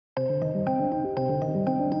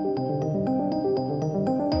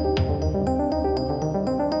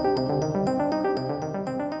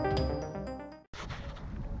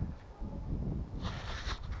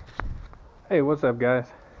Hey, what's up, guys?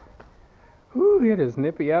 Whew, it is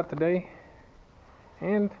nippy out today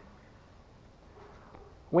and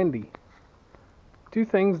windy. Two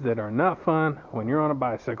things that are not fun when you're on a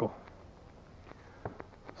bicycle.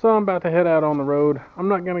 So I'm about to head out on the road. I'm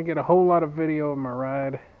not going to get a whole lot of video of my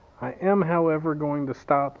ride. I am, however, going to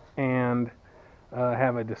stop and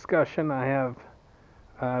have a discussion. I have,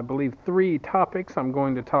 I believe, 3 topics I'm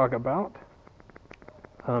going to talk about.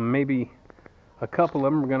 Maybe a couple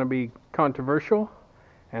of them are going to be controversial,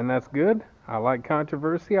 and that's good. I like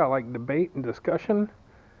controversy. I like debate and discussion.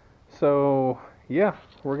 So, yeah,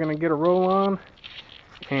 we're going to get a roll on,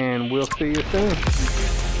 and we'll see you soon.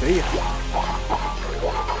 See ya.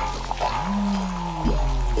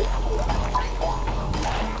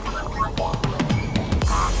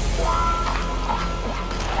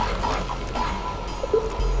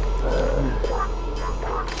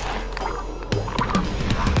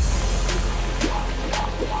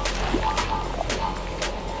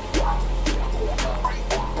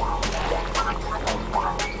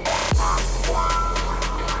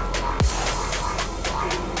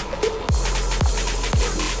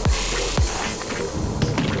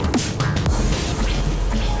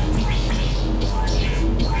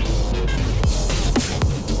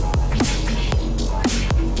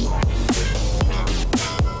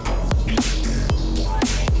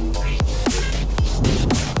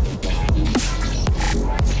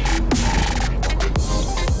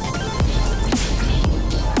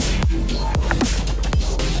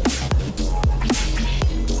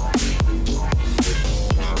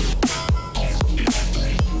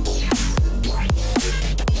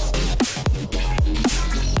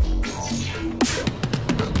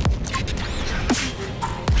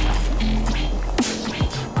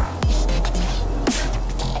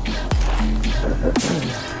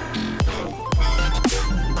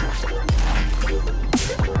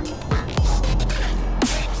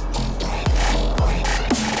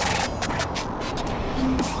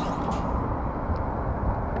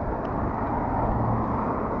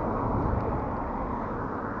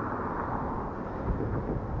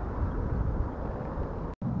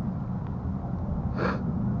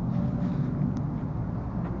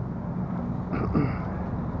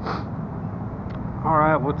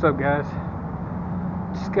 Alright, what's up, guys?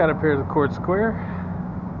 Just got up here to the Court Square.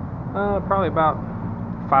 Probably about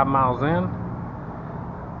 5 miles in,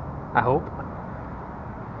 I hope.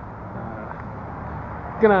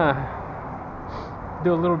 Gonna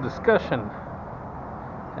do a little discussion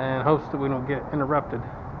and hopes that we don't get interrupted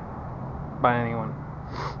by anyone.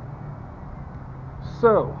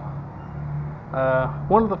 So,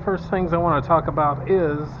 one of the first things I want to talk about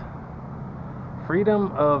is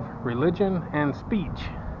freedom of religion and speech.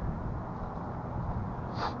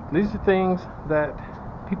 These are things that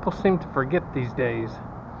people seem to forget these days.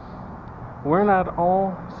 We're not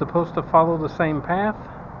all supposed to follow the same path.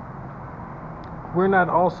 We're not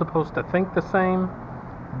all supposed to think the same,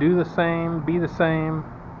 do the same, be the same.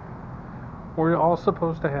 We're all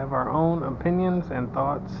supposed to have our own opinions and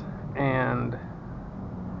thoughts, and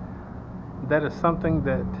that is something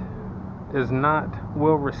that is not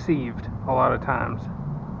well received a lot of times.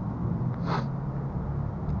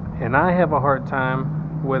 And I have a hard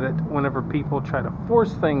time with it whenever people try to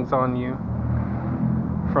force things on you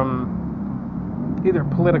from either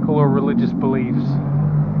political or religious beliefs.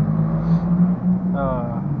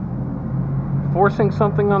 Forcing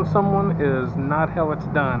something on someone is not how it's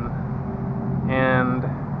done, and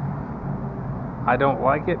I don't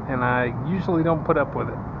like it, and I usually don't put up with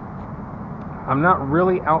it. I'm not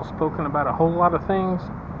really outspoken about a whole lot of things,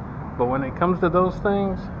 but when it comes to those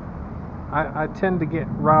things, I tend to get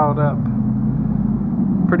riled up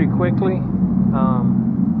pretty quickly.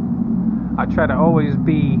 I try to always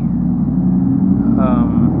be,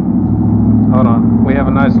 hold on, we have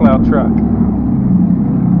a nice loud truck.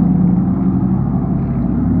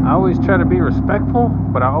 I always try to be respectful,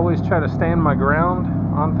 but I always try to stand my ground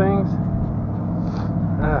on things.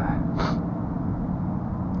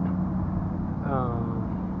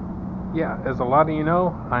 Yeah, as a lot of you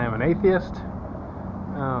know, I am an atheist.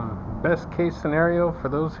 Best case scenario for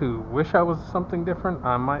those who wish I was something different,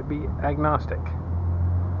 I might be agnostic.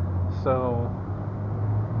 So,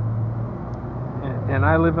 and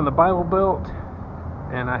I live in the Bible Belt,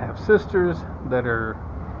 and I have sisters that are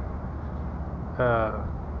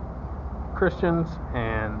Christians,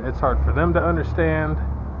 and it's hard for them to understand.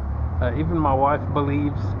 Even my wife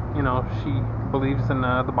believes, she believes in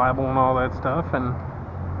the Bible and all that stuff, and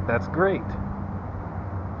that's great.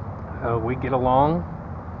 We get along.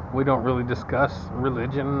 We don't really discuss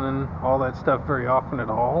religion and all that stuff very often at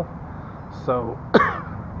all. So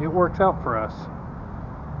it works out for us.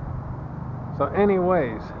 So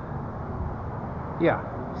anyways, yeah,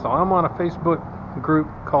 so I'm on a Facebook group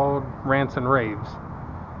called Rants and Raves,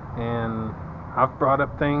 and I've brought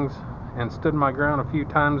up things and stood my ground a few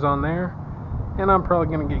times on there, and I'm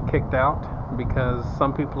probably going to get kicked out because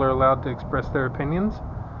some people are allowed to express their opinions,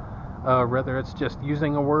 whether it's just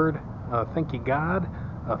using a word, thank you God,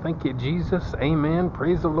 thank you Jesus, amen,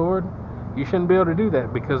 praise the Lord. You shouldn't be able to do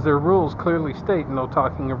that because their rules clearly state no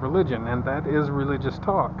talking of religion, and that is religious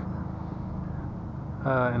talk.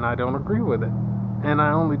 And I don't agree with it. And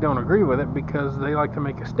I only don't agree with it because they like to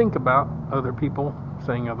make a stink about other people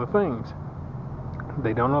saying other things.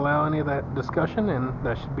 They don't allow any of that discussion, and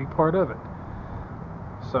that should be part of it.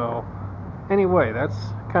 So, anyway, that's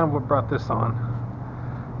kind of what brought this on.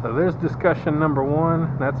 So there's discussion number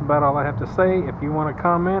one. That's about all I have to say. If you want to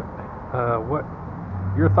comment what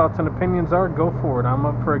your thoughts and opinions are, go for it. I'm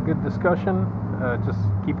up for a good discussion. Just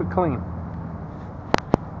keep it clean.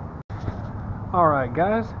 Alright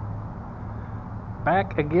guys,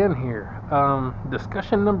 back again here.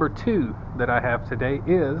 Discussion number 2 that I have today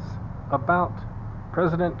is about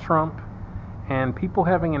President Trump and people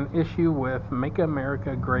having an issue with Make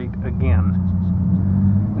America Great Again.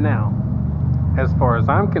 Now, as far as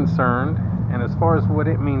I'm concerned, and as far as what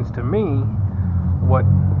it means to me, what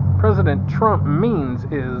President Trump means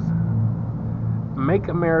is make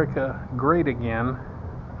America great again,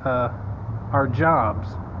 our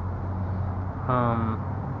jobs,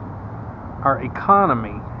 our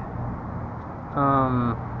economy,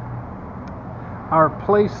 our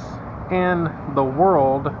place in the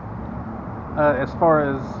world, as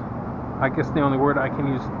far as, I guess the only word I can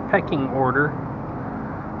use, pecking order,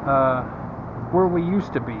 where we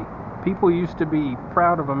used to be. People used to be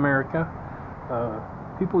proud of America.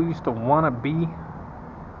 People used to want to be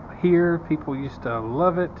here. People used to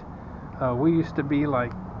love it. We used to be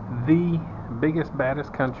like the biggest,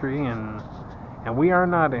 baddest country, and we are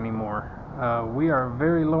not anymore. We are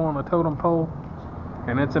very low on the totem pole,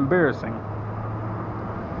 and it's embarrassing.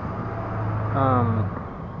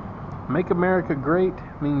 Make America Great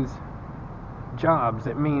means jobs.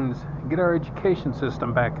 It means get our education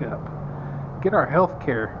system back up, get our health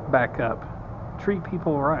care back up, treat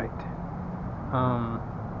people right.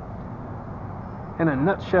 In a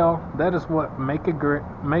nutshell, that is what Make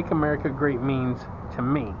America Great means to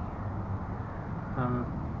me.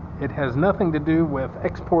 It has nothing to do with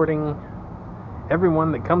exporting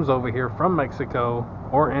everyone that comes over here from Mexico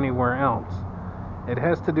or anywhere else. It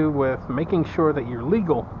has to do with making sure that you're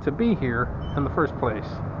legal to be here in the first place,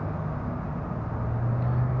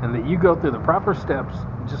 and that you go through the proper steps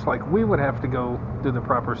just like we would have to go through the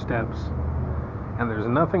proper steps. And there's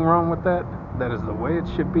nothing wrong with that. That is the way it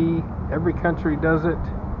should be. Every country does it.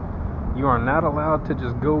 You are not allowed to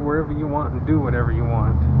just go wherever you want and do whatever you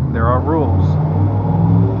want. There are rules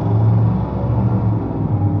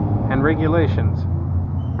and regulations.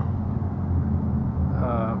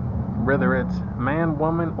 Whether it's man,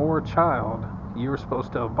 woman, or child, you're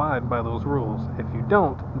supposed to abide by those rules. If you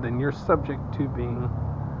don't, then you're subject to being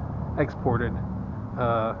exported,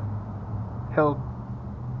 held,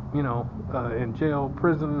 in jail,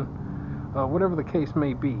 prison, whatever the case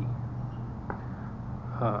may be.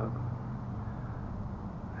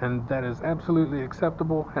 And that is absolutely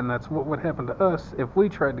acceptable, and that's what would happen to us if we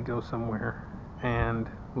tried to go somewhere and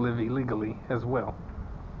live illegally as well.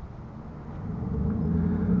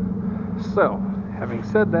 So, having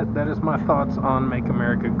said that, that is my thoughts on Make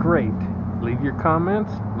America Great. Leave your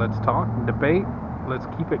comments, let's talk, debate, let's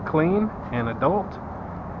keep it clean and adult,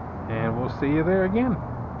 and we'll see you there again.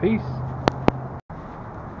 Peace.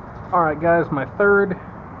 Alright guys, my third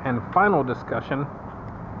and final discussion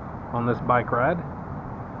on this bike ride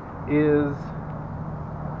is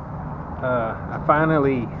I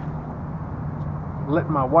finally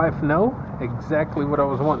let my wife know exactly what I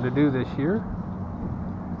was wanting to do this year,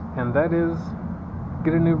 and that is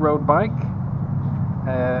get a new road bike.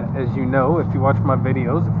 As you know, if you watch my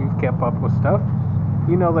videos, if you've kept up with stuff,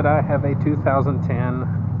 you know that I have a 2010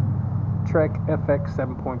 Trek FX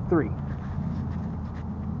 7.3.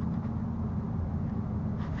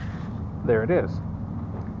 There it is.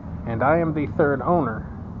 And I am the third owner.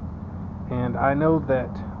 And I know that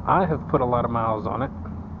I have put a lot of miles on it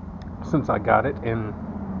since I got it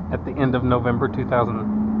at the end of November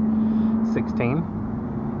 2016.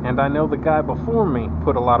 And I know the guy before me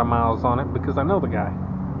put a lot of miles on it because I know the guy.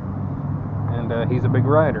 And he's a big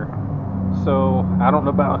rider. So I don't know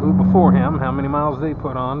about who before him, how many miles they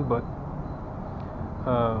put on, but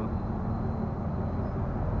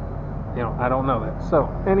I don't know that. So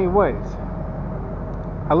anyways,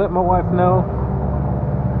 I let my wife know.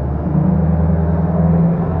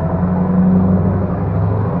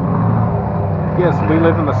 Yes, we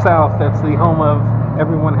live in the South. That's the home of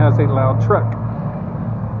everyone has a loud truck.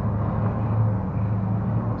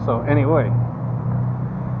 So anyway,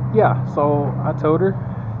 yeah, so I told her,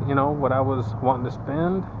 you know, what I was wanting to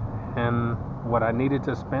spend and what I needed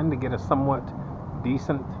to spend to get a somewhat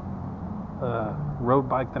decent road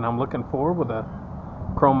bike that I'm looking for, with a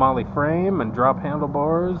chromoly frame and drop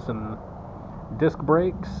handlebars and disc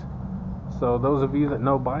brakes. So those of you that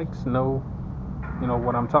know bikes know, you know,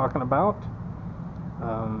 what I'm talking about.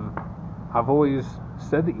 I've always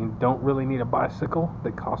said that you don't really need a bicycle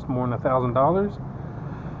that costs more than $1,000.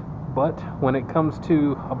 But when it comes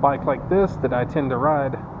to a bike like this that I tend to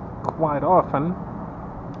ride quite often,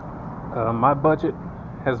 my budget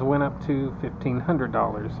has went up to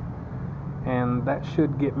 $1,500, and that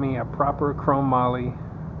should get me a proper chromoly,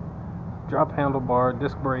 drop handlebar,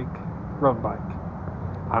 disc brake road bike.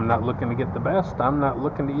 I'm not looking to get the best. I'm not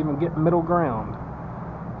looking to even get middle ground.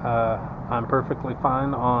 I'm perfectly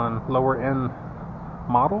fine on lower end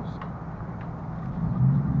models,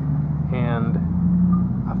 and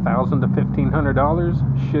 $1,000 to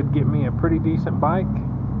 $1,500 should get me a pretty decent bike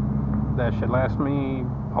that should last me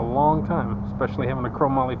a long time, especially having a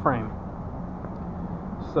chromoly frame.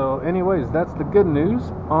 So anyways, that's the good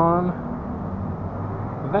news on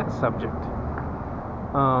that subject.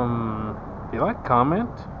 If you like, comment,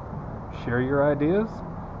 share your ideas,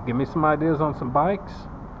 give me some ideas on some bikes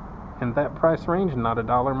in that price range, not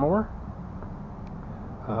 $1 more.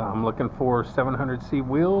 I'm looking for 700C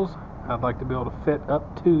wheels. I'd like to be able to fit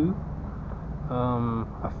up to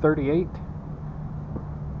a 38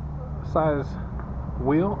 size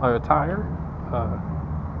wheel or tire.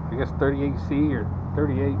 I guess 38C or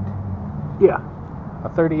 38. Yeah, a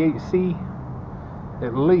 38C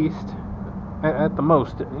at least. At the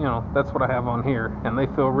most, you know, that's what I have on here, and they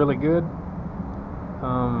feel really good.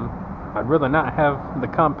 I'd rather not have the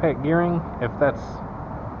compact gearing if that's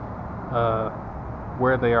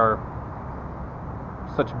where they are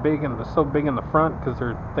so big in the front, because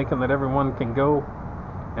they're thinking that everyone can go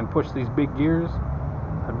and push these big gears.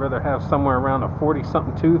 I'd rather have somewhere around a 40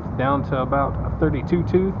 something tooth down to about a 32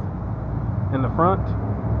 tooth in the front,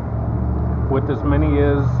 with as many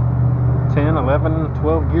as 10, 11,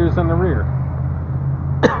 12 gears in the rear.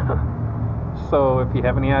 So if you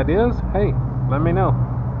have any ideas, hey, let me know,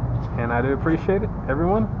 and I do appreciate it.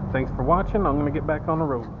 Everyone, thanks for watching. I'm going to get back on the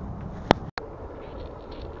road.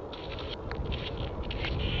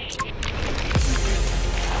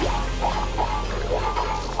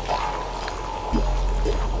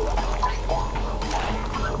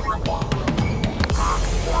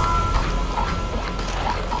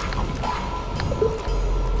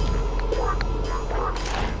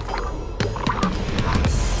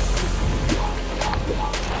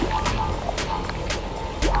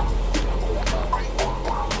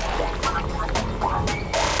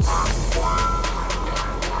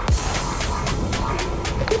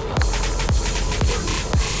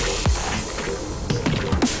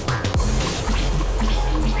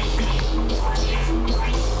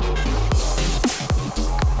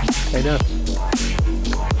 Hey, Dad.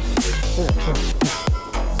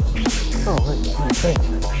 Oh, wait, thanks.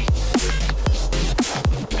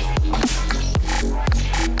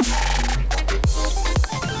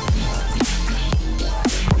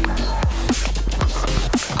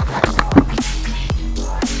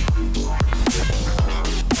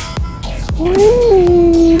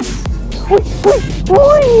 Whee! Whee!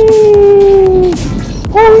 Whee!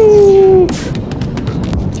 Whee!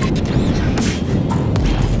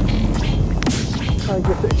 I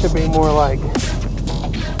guess it should be more like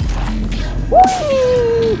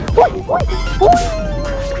whee! Whee! Whee! Whee!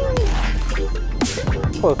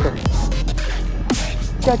 Closer.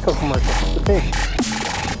 Geico commercial. The pig.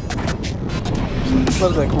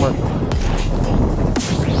 Love that commercial.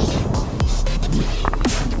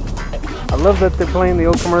 I love that they're playing the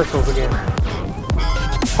old commercials again.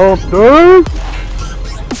 Hump day!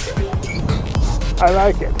 I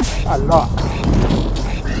like it a lot.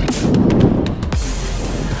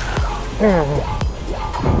 I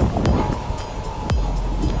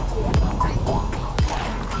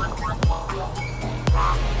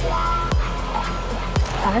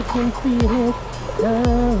can feel it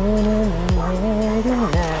coming in the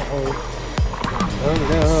night. Oh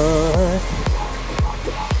Lord.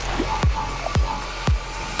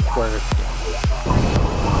 Word.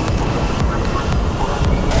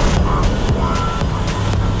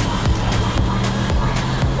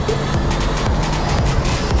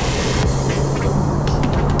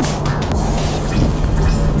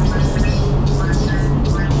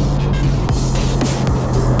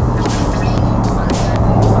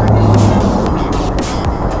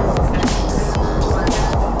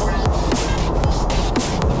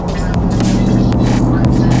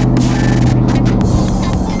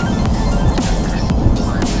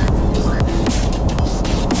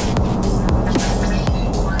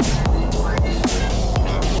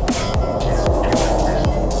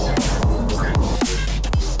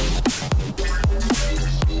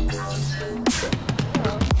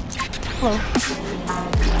 Hey,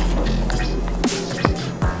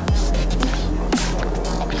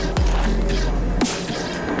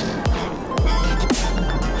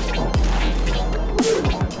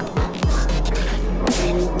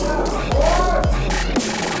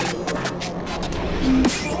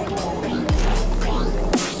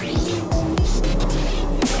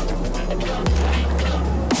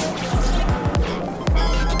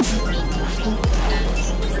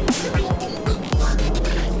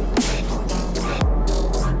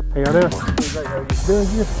 y'all there? Doing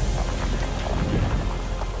good.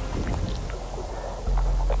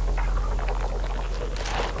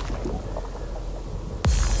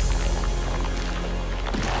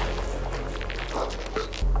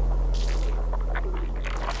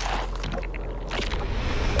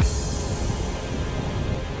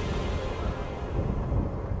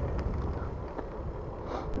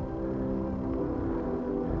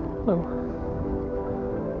 Hello.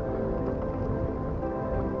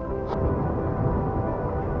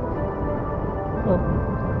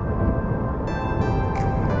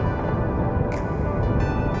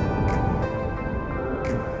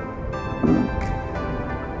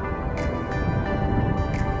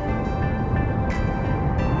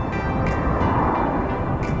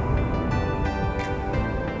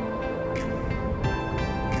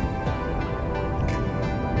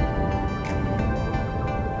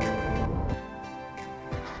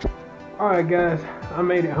 Alright guys, I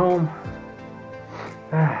made it home.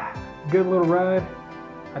 Good little ride.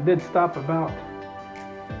 I did stop about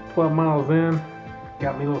 12 miles in.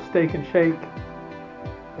 Got me a little steak and shake.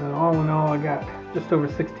 All in all, I got just over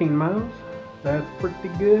 16 miles. That's pretty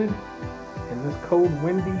good in this cold,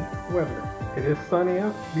 windy weather. It is sunny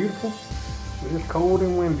out, beautiful. It is cold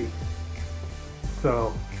and windy.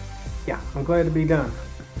 So, yeah, I'm glad to be done.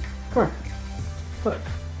 Come here. Look.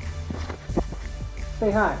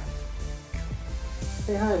 Say hi.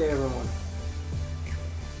 Say hi to everyone.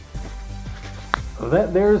 So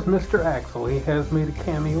that there's Mr. Axel. He has made a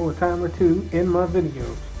cameo a time or two in my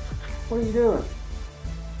videos. What are you doing?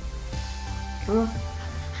 Huh?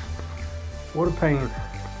 What a pain.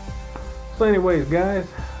 So anyways, guys,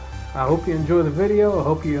 I hope you enjoy the video. I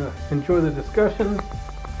hope you enjoy the discussion.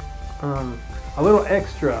 A little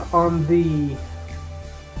extra on the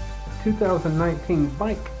 2019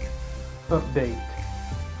 bike update.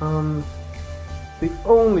 The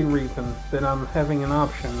only reason that I'm having an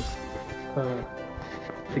option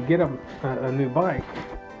to get a new bike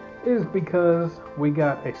is because we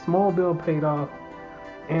got a small bill paid off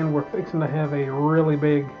and we're fixing to have a really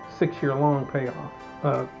big 6-year-long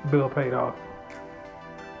bill paid off.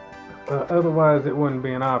 Otherwise it wouldn't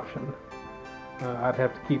be an option. I'd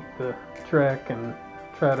have to keep the track and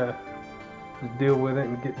try to just deal with it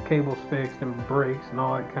and get cables fixed and brakes and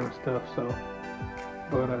all that kind of stuff. So,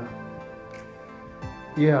 but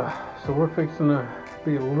yeah, so we're fixing to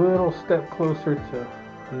be a little step closer to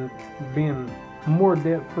being more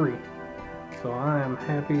debt free. So I am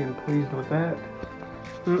happy and pleased with that.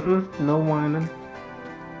 No whining.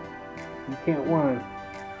 You can't whine.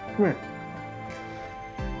 Come here.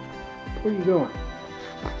 Where you going?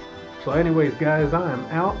 So anyways, guys, I am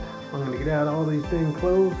out. I'm going to get out all these dang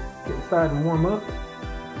clothes, get inside and warm up.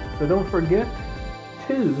 So don't forget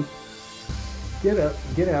to get up,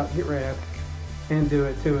 get out, get wrapped, and do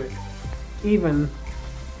it to it. Even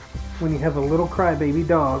when you have a little crybaby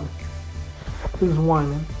dog who's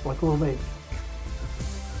whining like a little baby.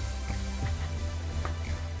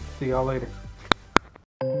 See y'all later.